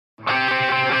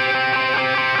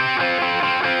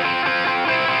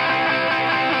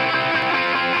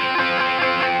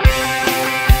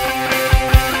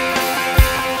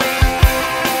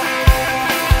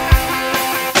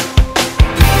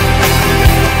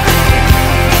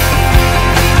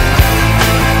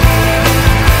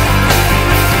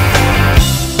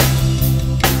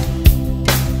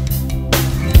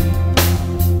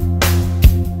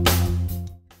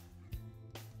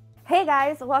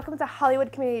guys, welcome to Hollywood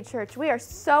Community Church. We are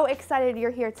so excited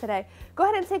you're here today. Go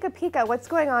ahead and take a peek at what's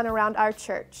going on around our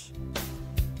church.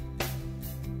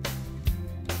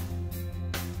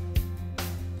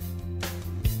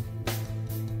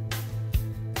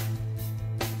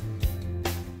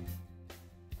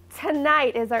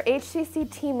 Tonight is our HCC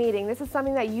team meeting. This is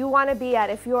something that you want to be at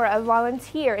if you're a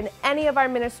volunteer in any of our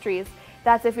ministries.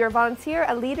 That's if you're a volunteer,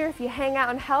 a leader, if you hang out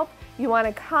and help, you want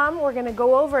to come. We're going to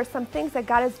go over some things that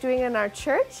God is doing in our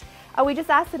church. We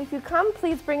just ask that if you come,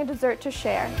 please bring a dessert to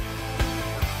share.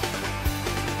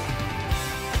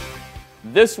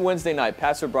 This Wednesday night,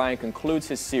 Pastor Brian concludes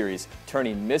his series,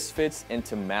 Turning Misfits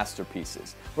into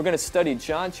Masterpieces. We're going to study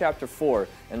John chapter 4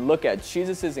 and look at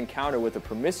Jesus' encounter with a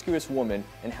promiscuous woman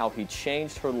and how he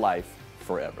changed her life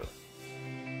forever.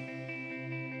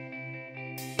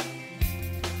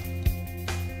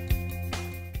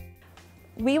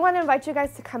 We want to invite you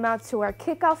guys to come out to our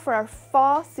kickoff for our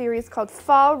fall series called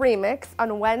Fall Remix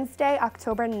on Wednesday,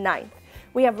 October 9th.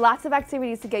 We have lots of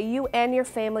activities to get you and your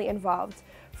family involved.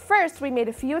 First, we made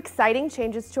a few exciting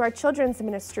changes to our children's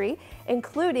ministry,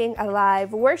 including a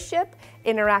live worship,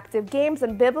 interactive games,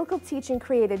 and biblical teaching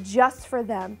created just for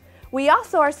them. We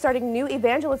also are starting new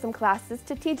evangelism classes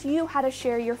to teach you how to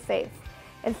share your faith.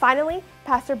 And finally,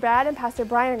 Pastor Brad and Pastor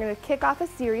Brian are going to kick off a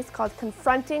series called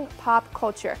Confronting Pop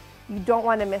Culture. You don't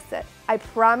want to miss it. I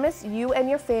promise you and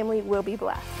your family will be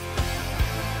blessed.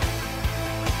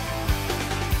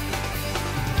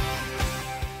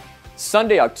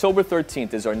 Sunday, October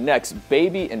 13th is our next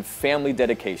baby and family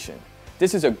dedication.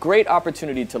 This is a great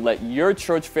opportunity to let your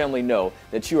church family know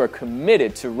that you are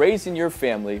committed to raising your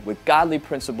family with godly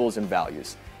principles and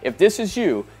values. If this is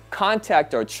you,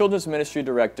 contact our Children's Ministry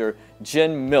Director,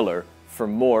 Jen Miller, for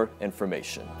more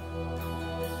information.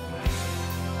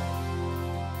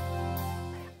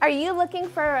 Are you looking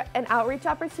for an outreach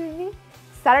opportunity?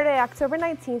 Saturday, October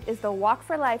 19th is the Walk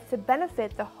for Life to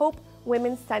benefit the Hope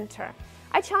Women's Center.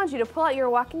 I challenge you to pull out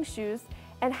your walking shoes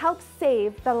and help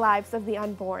save the lives of the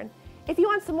unborn. If you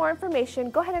want some more information,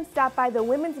 go ahead and stop by the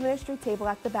Women's Ministry table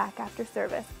at the back after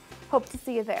service. Hope to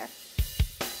see you there.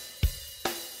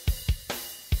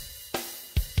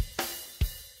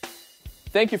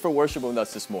 Thank you for worshiping with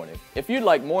us this morning. If you'd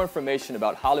like more information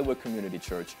about Hollywood Community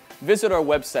Church, visit our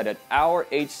website at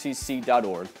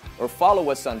ourhcc.org or follow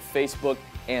us on Facebook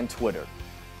and Twitter.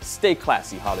 Stay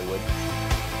classy, Hollywood.